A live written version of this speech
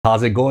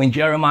How's it going,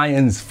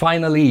 Jeremians?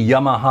 Finally,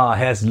 Yamaha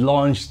has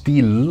launched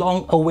the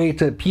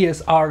long-awaited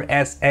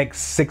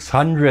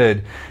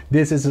PSR-SX600.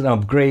 This is an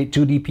upgrade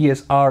to the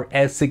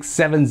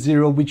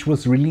PSR-SX670, which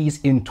was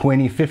released in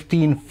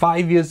 2015,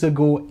 5 years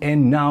ago,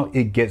 and now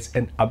it gets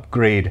an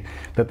upgrade.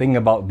 The thing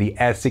about the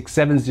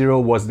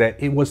S670 was that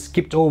it was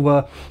skipped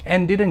over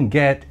and didn't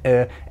get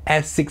a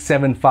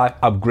S675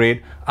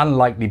 upgrade,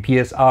 unlike the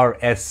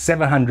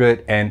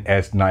PSR-S700 and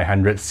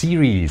S900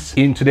 series.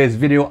 In today's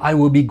video, I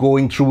will be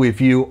going through with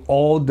you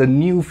all the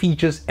new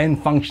features and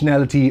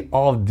functionality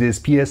of this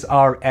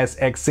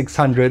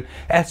PSR-SX600,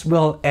 as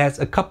well as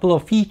a couple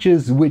of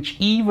features which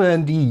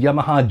even the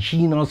Yamaha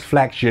Genos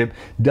flagship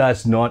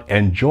does not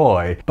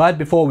enjoy. But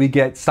before we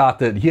get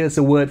started, here's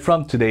a word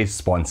from today's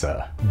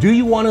sponsor. Do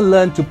you want to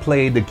learn to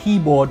play the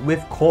keyboard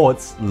with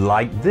chords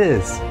like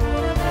this?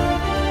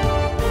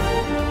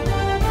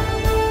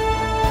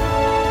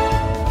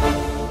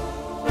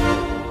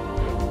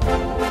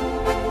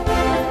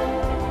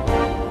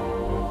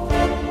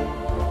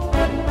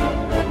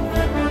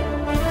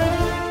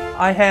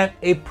 I have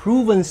a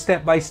proven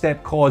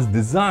step-by-step course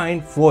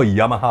designed for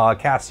Yamaha,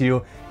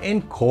 Casio,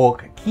 and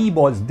Korg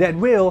keyboards that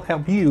will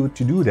help you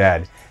to do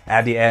that.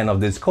 At the end of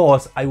this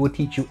course, I will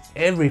teach you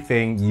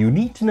everything you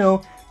need to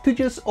know to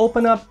just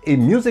open up a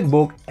music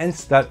book and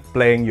start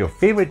playing your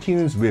favorite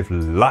tunes with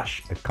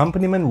lush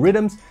accompaniment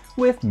rhythms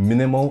with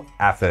minimal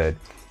effort.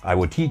 I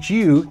will teach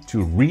you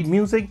to read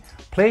music,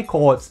 play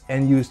chords,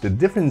 and use the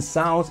different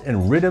sounds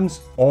and rhythms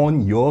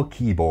on your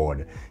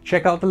keyboard.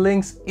 Check out the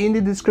links in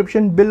the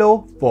description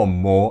below for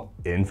more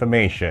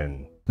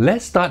information.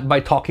 Let's start by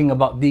talking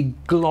about the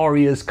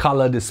glorious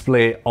color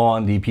display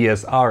on the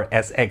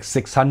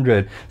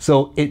PSR-SX600.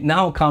 So it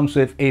now comes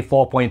with a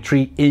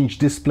 4.3-inch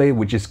display,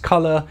 which is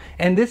color,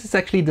 and this is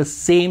actually the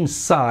same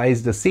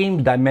size, the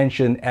same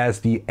dimension as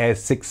the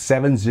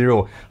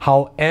S670.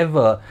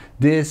 However,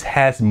 this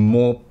has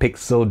more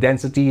pixel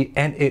density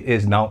and it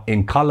is now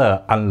in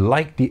color,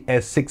 unlike the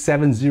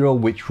S670,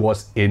 which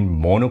was in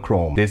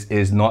monochrome. This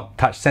is not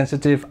touch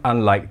sensitive,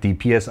 unlike the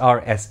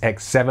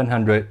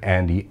PSR-SX700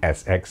 and the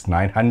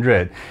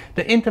SX900.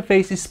 The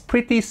interface is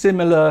pretty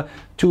similar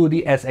to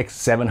the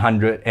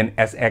SX700 and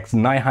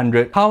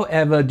SX900.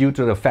 However, due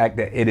to the fact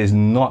that it is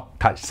not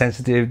touch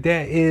sensitive,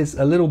 there is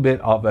a little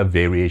bit of a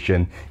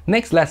variation.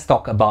 Next, let's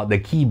talk about the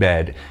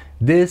keypad.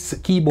 This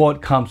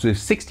keyboard comes with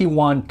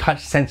 61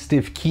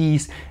 touch-sensitive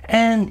keys,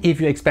 and if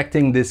you're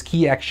expecting this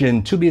key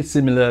action to be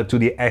similar to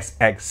the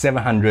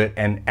SX700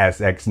 and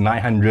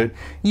SX900,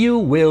 you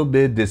will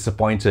be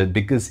disappointed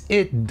because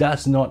it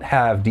does not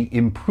have the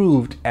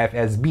improved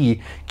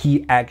FSB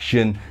key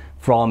action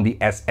from the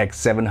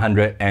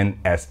SX700 and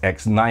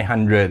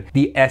SX900.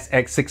 The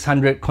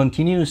SX600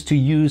 continues to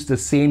use the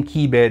same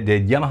keypad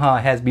that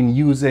Yamaha has been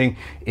using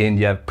in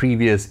their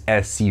previous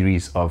S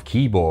series of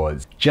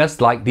keyboards.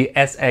 Just like the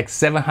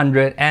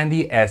SX700 and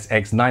the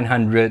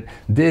SX900,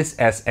 this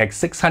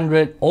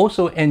SX600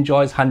 also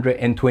enjoys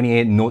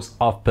 128 notes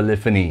of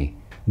polyphony.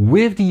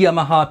 With the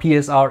Yamaha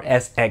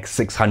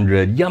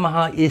PSR-SX600,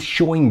 Yamaha is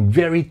showing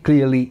very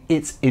clearly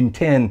its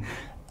intent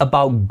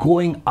about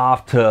going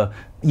after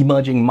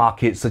emerging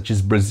markets such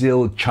as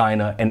Brazil,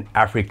 China, and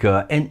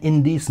Africa. And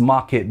in this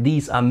market,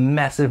 these are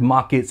massive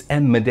markets,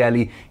 and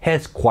Medley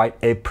has quite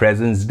a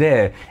presence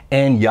there.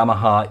 And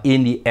Yamaha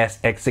in the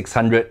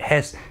SX600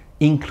 has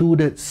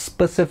included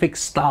specific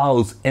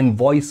styles and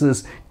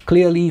voices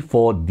clearly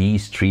for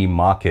these three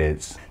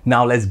markets.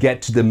 Now let's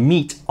get to the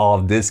meat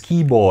of this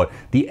keyboard.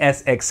 The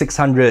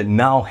SX600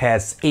 now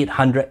has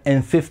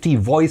 850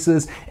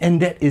 voices,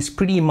 and that is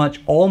pretty much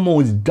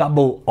almost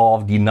double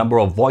of the number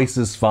of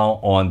voices found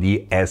on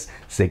the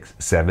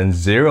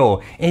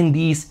S670. And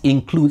these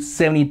include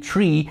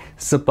 73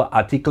 super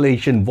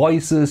articulation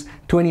voices,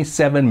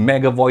 27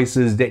 mega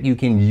voices that you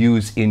can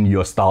use in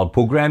your style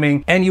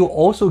programming, and you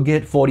also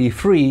get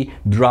 43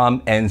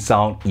 drum and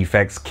sound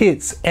effects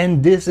kits.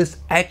 And this is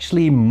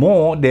actually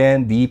more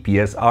than the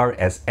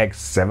PSR-SX700.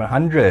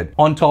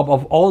 On top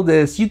of all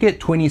this, you get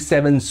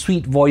 27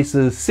 sweet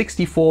voices,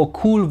 64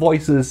 cool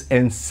voices,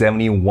 and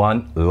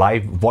 71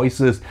 live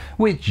voices,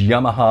 which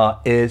Yamaha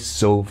is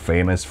so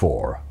famous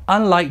for.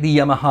 Unlike the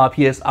Yamaha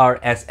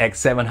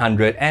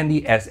PSR-SX700 and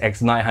the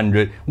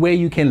SX900, where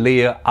you can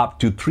layer up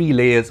to 3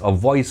 layers of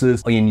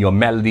voices in your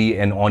melody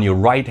and on your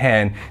right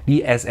hand,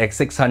 the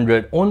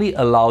SX600 only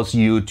allows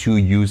you to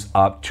use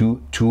up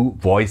to 2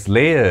 voice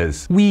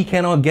layers. We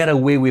cannot get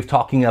away with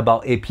talking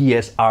about a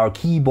PSR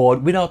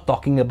keyboard without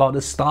talking about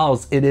the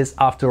styles. It is,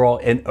 after all,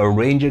 an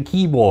arranger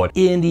keyboard.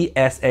 In the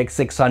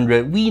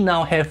SX600, we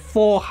now have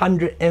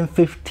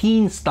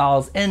 415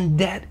 styles, and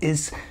that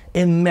is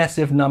a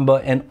massive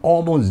number and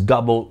almost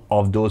double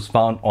of those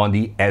found on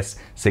the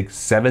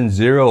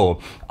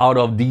S670. Out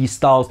of these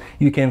styles,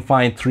 you can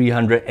find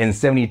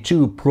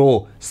 372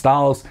 Pro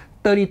styles,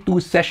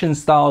 32 Session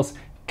styles,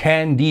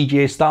 10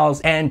 DJ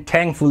styles, and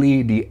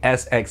thankfully the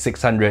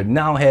SX600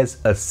 now has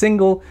a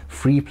single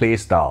free play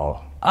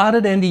style.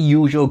 Other than the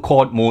usual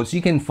chord modes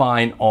you can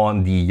find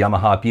on the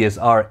Yamaha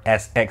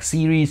PSR-SX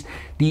series,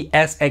 the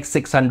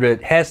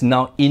SX600 has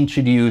now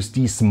introduced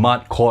the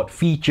smart chord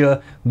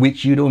feature,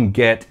 which you don't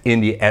get in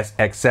the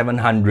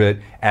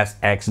SX700,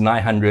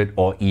 SX900,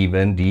 or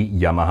even the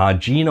Yamaha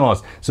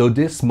Genos. So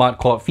this smart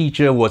chord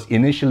feature was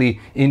initially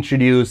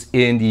introduced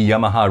in the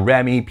Yamaha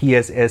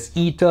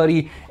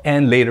PSR-SX600,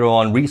 and later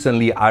on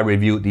recently I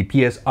reviewed the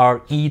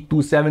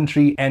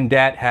PSR-SX273, and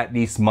that had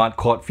the smart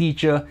chord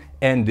feature,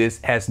 and this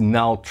has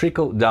now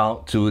trickled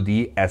down to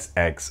the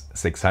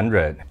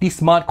SX600. The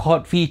smart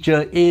chord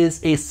feature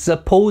is a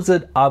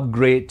supposed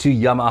upgrade to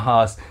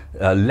Yamaha's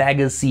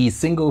legacy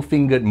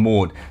single-fingered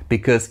mode,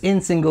 because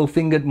in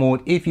single-fingered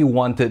mode, if you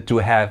wanted to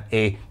have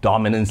a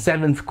dominant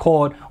 7th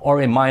chord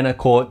or a minor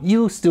chord,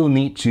 you still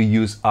need to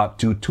use up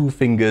to 2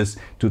 fingers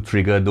to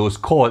trigger those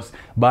chords.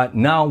 But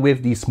now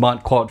with the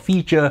smart chord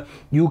feature,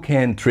 you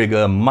can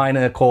trigger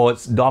minor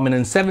chords,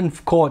 dominant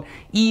 7th chord,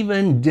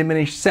 even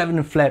diminished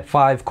 7 flat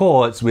 5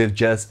 chords with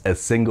just a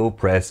single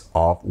press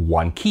of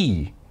one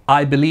key.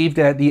 I believe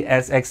that the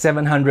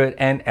SX700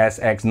 and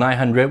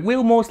SX900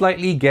 will most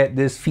likely get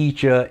this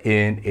feature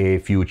in a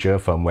future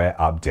firmware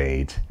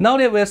update. Now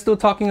that we're still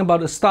talking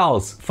about the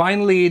styles,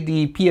 finally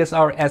the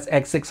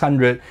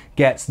PSR-SX600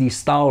 gets the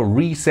style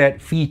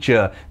reset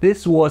feature.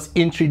 This was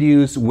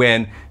introduced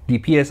when the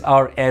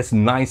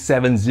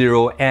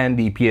PSR-S970 and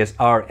the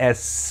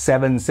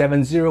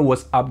PSR-S770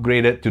 was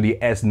upgraded to the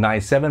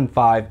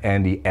S975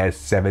 and the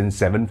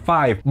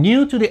S775.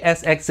 New to the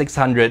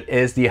SX600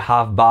 is the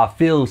half bar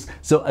fills.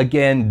 So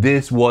again,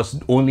 this was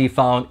only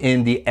found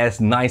in the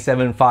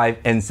S975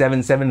 and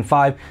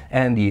 775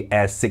 and the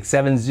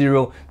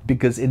S670,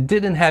 because it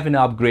didn't have an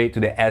upgrade to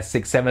the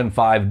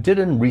S675,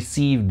 didn't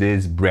receive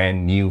these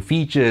brand new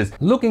features.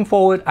 Looking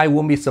forward, I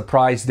won't be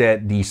surprised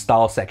that the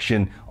style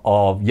section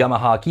of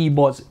Yamaha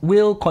keyboards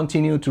will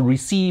continue to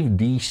receive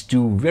these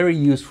two very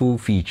useful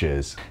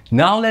features.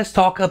 Now let's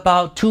talk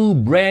about two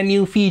brand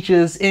new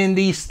features in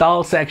the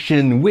style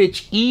section,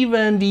 which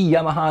even the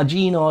Yamaha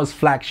Genos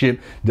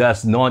flagship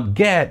does not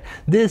get.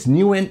 This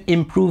new and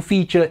improved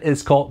feature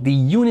is called the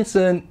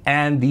Unison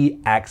and the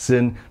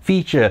Accent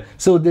feature.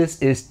 So this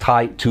is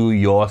tied to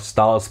your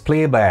styles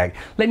playback.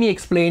 Let me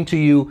explain to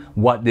you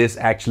what this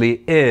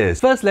actually is.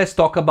 First, let's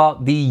talk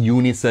about the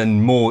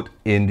Unison mode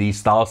in the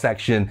style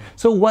section.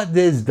 So what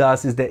this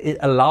does is that it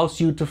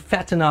allows you to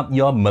fatten up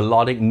your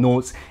melodic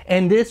notes,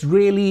 and this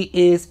really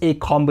is a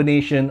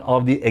combination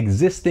of the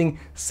existing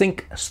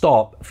sync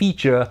stop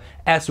feature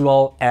as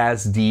well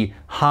as the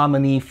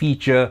harmony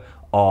feature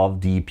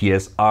of the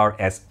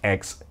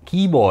PSR-SX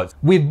keyboards.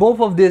 With both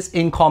of this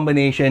in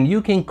combination,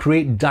 you can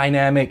create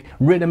dynamic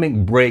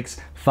rhythmic breaks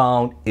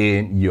found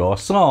in your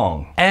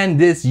song. And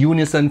this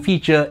unison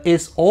feature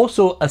is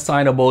also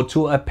assignable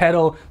to a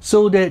pedal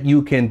so that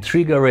you can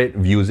trigger it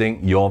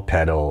using your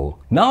pedal.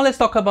 Now let's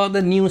talk about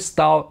the new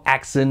style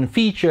accent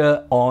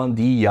feature on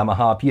the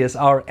Yamaha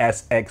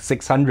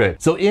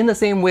PSR-SX600. So in the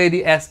same way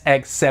the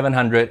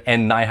SX700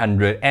 and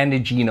 900 and the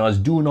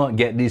Genos do not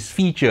get this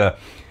feature,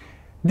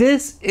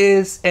 this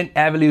is an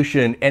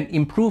evolution, an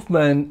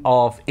improvement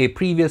of a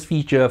previous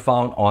feature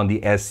found on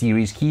the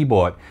S-Series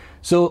keyboard.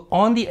 So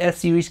on the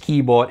S-Series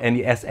keyboard and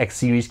the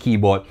SX-Series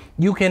keyboard,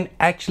 you can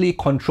actually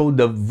control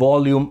the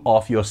volume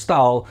of your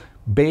style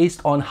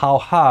based on how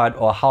hard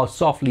or how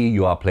softly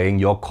you are playing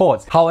your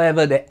chords.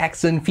 However, the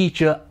accent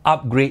feature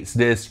upgrades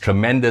this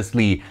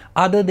tremendously.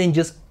 Other than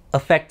just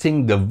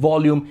affecting the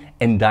volume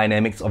and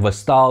dynamics of a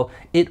style,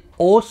 it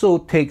also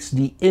takes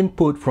the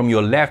input from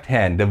your left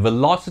hand, the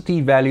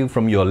velocity value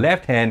from your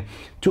left hand,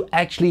 to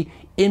actually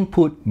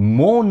input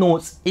more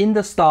notes in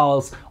the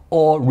styles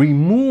or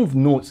remove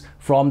notes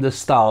from the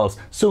styles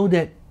so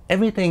that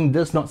everything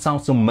does not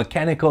sound so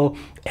mechanical,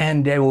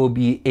 and there will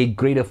be a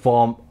greater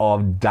form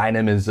of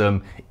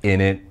dynamism in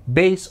it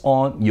based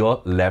on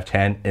your left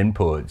hand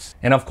inputs.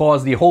 And of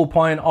course, the whole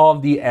point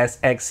of the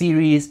SX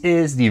series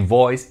is the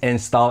voice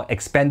and style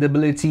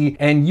expandability,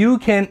 and you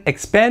can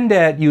expand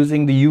that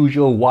using the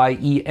usual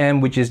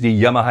YEM, which is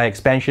the Yamaha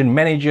Expansion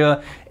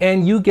Manager,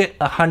 and you get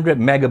 100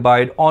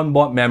 megabyte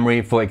onboard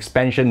memory for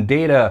expansion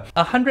data.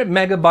 100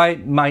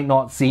 megabyte might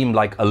not seem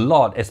like a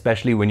lot,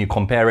 especially when you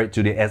compare it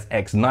to the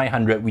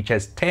SX900, which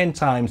has 10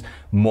 times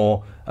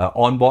more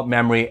onboard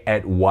memory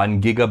at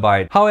 1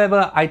 gigabyte.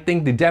 However, I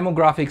think the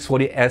demographics for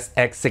the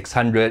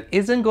SX600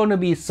 isn't going to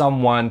be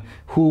someone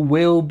who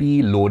will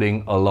be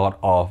loading a lot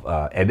of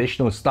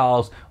additional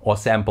styles or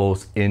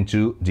samples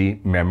into the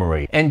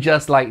memory. And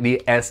just like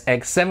the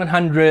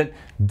SX700,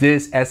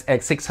 this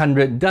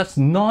SX600 does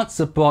not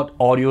support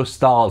audio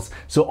styles.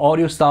 So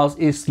audio styles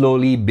is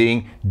slowly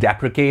being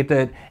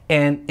deprecated,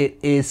 and it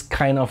is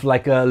kind of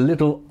like a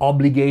little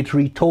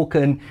obligatory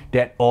token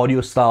that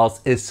audio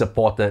styles is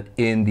supported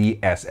in the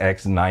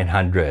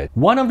SX900.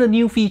 One of the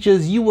new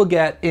features you will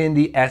get in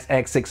the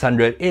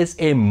SX600 is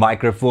a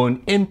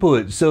microphone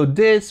input. So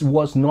this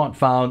was not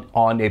found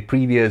on a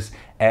previous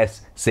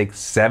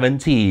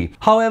PSR-SX670.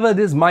 However,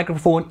 this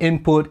microphone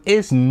input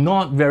is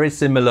not very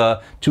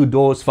similar to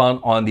those found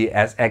on the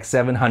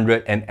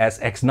SX700 and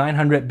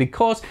SX900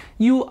 because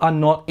you are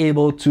not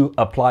able to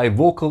apply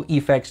vocal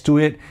effects to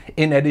it.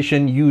 In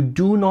addition, you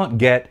do not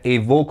get a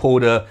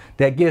vocoder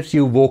that gives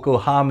you vocal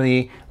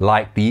harmony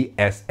like the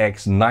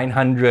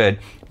SX900.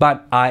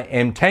 But I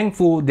am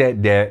thankful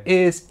that there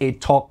is a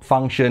talk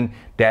function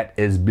that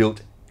is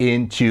built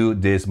into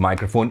this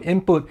microphone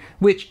input,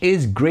 which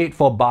is great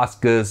for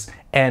buskers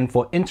and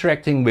for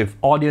interacting with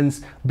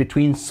audience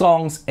between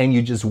songs, and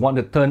you just want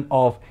to turn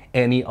off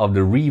any of the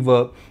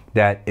reverb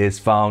that is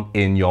found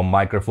in your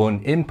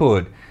microphone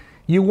input.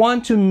 You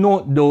want to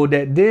note though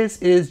that this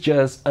is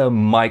just a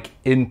mic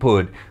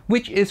input,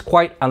 which is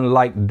quite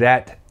unlike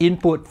that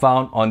input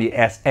found on the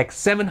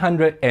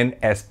SX700 and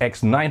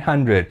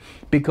SX900,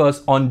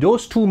 because on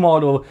those two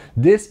models,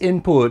 this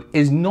input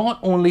is not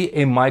only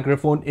a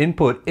microphone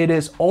input, it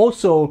is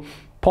also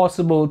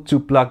possible to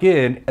plug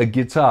in a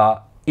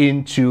guitar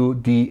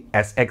into the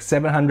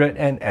SX700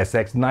 and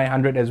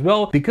SX900 as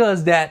well,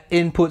 because that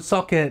input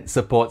socket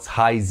supports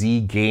high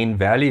Z gain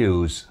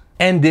values.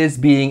 And this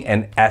being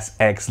an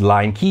SX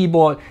line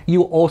keyboard,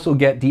 you also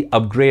get the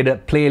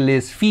upgraded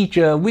playlist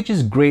feature, which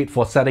is great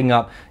for setting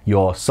up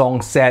your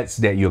song sets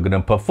that you're gonna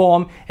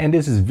perform. And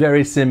this is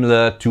very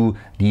similar to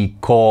the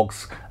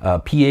Chords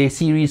PA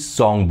series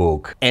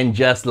songbook. And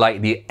just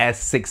like the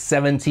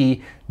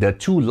S670, the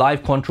two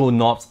live control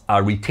knobs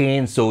are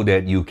retained so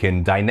that you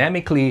can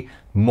dynamically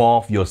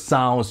morph your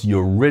sounds,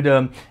 your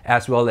rhythm,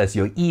 as well as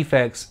your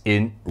effects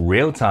in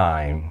real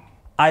time.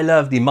 I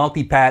love the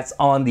multi-pads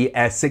on the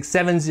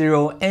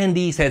S670, and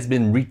these has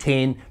been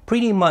retained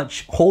pretty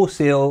much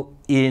wholesale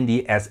in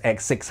the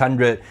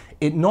SX600.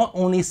 It not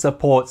only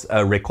supports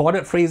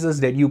recorded phrases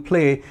that you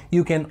play,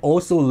 you can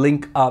also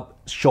link up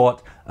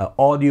short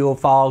audio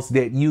files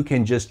that you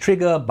can just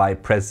trigger by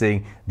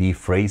pressing the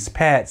phrase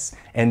pads.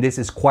 And this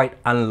is quite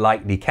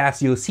unlike the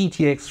Casio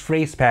CTX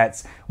phrase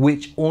pads,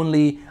 which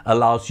only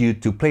allows you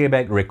to play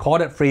back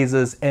recorded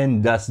phrases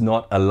and does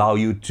not allow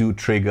you to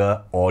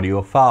trigger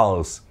audio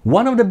files.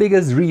 One of the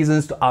biggest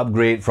reasons to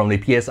upgrade from the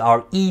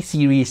PSR-E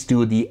series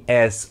to the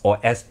S or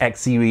SX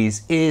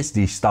series is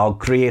the style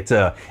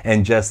creator.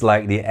 And just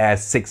like the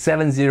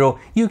S670,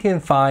 you can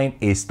find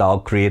a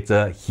style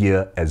creator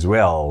here as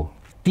well.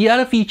 The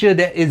other feature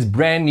that is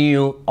brand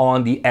new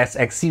on the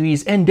SX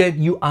series and that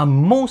you are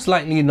most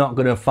likely not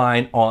going to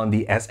find on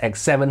the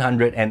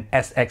SX700 and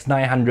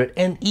SX900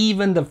 and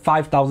even the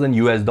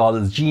 $5,000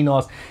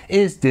 Genos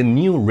is the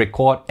new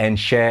Record and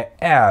Share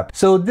app.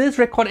 So this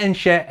Record and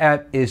Share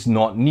app is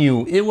not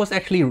new. It was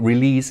actually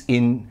released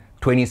in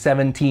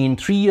 2017,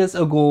 3 years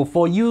ago,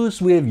 for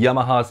use with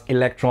Yamaha's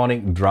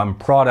electronic drum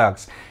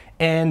products.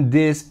 And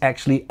this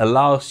actually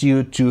allows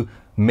you to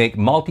make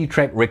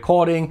multi-track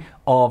recording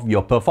of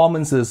your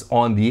performances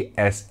on the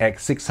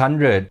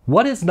SX600.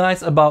 What is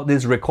nice about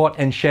this Record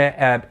and Share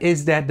app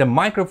is that the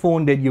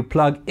microphone that you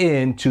plug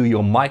into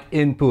your mic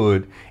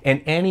input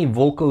and any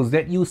vocals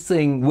that you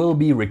sing will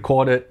be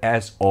recorded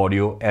as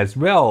audio as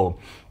well.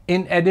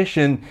 In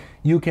addition,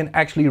 you can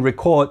actually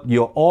record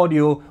your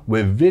audio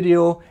with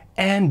video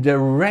and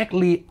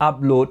directly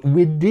upload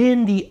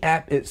within the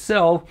app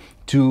itself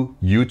to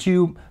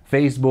YouTube,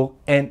 Facebook,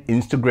 and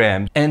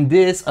Instagram. And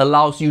this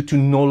allows you to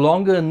no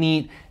longer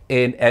need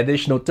an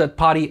additional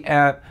third-party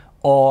app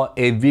or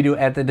a video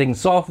editing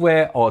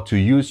software or to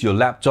use your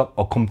laptop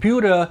or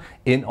computer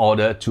in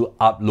order to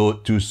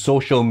upload to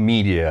social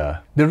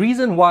media. The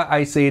reason why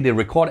I say the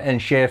Record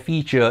and Share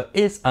feature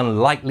is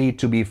unlikely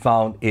to be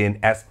found in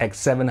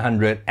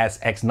SX700,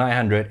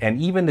 SX900, and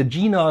even the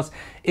Genos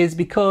is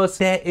because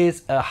there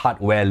is a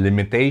hardware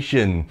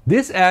limitation.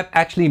 This app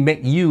actually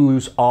makes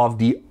use of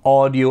the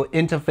audio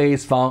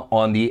interface found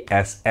on the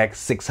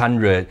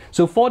SX600.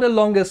 So for the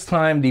longest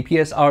time, the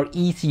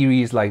PSR-E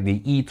series like the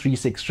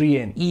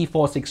E363 and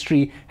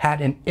E463 had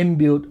an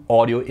inbuilt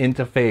audio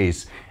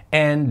interface.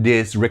 And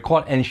this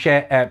Record and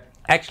Share app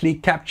actually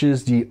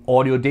captures the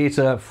audio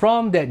data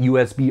from that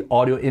USB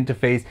audio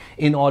interface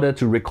in order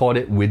to record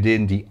it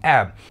within the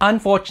app.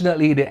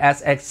 Unfortunately, the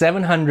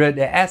SX700,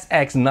 the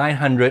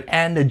SX900,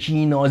 and the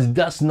Genos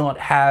does not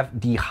have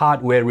the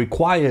hardware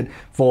required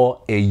for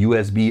a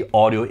USB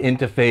audio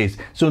interface.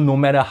 So no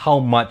matter how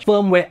much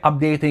firmware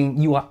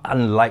updating, you are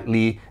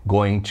unlikely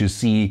going to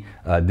see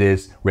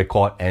this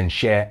Record and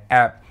Share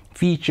app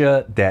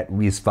feature that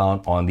is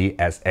found on the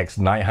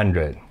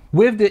SX900.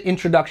 With the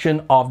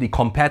introduction of the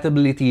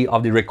compatibility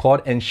of the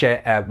Record and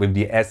Share app with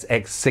the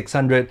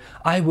SX600,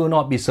 I will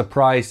not be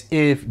surprised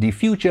if the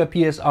future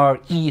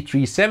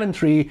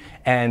PSR-E373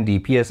 and the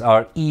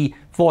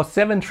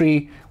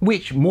PSR-E473,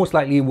 which most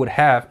likely would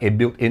have a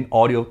built-in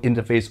audio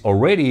interface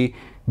already,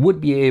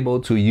 would be able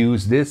to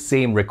use this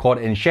same Record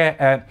and Share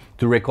app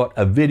to record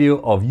a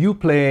video of you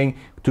playing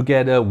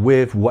together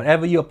with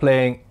whatever you're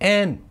playing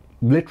and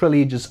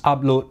literally just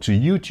upload to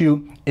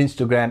YouTube,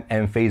 Instagram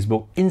and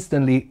Facebook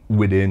instantly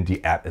within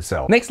the app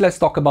itself. Next, let's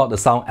talk about the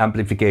sound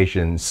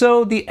amplification.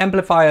 So the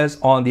amplifiers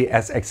on the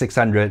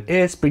SX600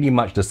 is pretty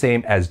much the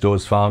same as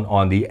those found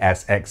on the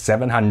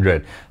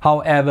SX700.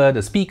 However,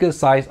 the speaker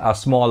size are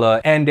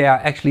smaller and there are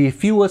actually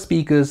fewer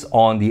speakers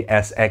on the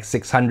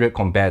SX600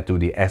 compared to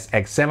the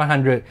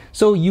SX700,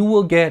 so you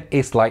will get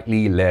a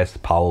slightly less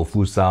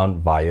powerful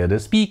sound via the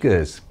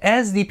speakers.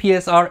 As the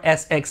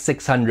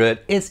PSR-SX600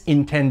 is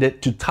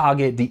intended to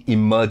target the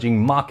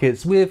emerging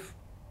markets with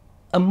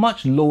a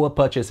much lower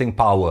purchasing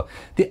power,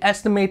 the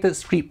estimated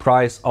street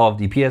price of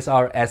the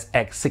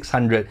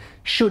PSR-SX600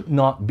 should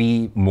not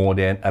be more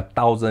than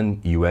 $1,000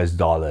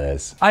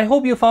 US. I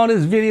hope you found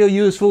this video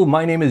useful.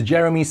 My name is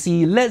Jeremy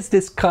C. Let's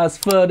discuss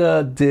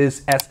further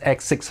this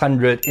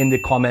SX600 in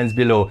the comments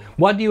below.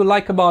 What do you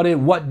like about it?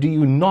 What do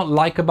you not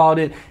like about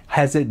it?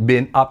 Has it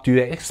been up to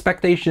your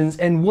expectations?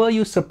 And were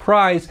you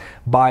surprised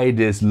by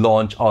this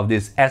launch of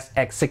this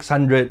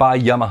SX600 by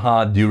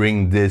Yamaha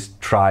during this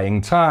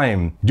trying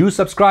time? Do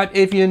subscribe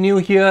if you're new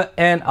here,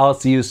 and I'll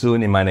see you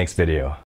soon in my next video.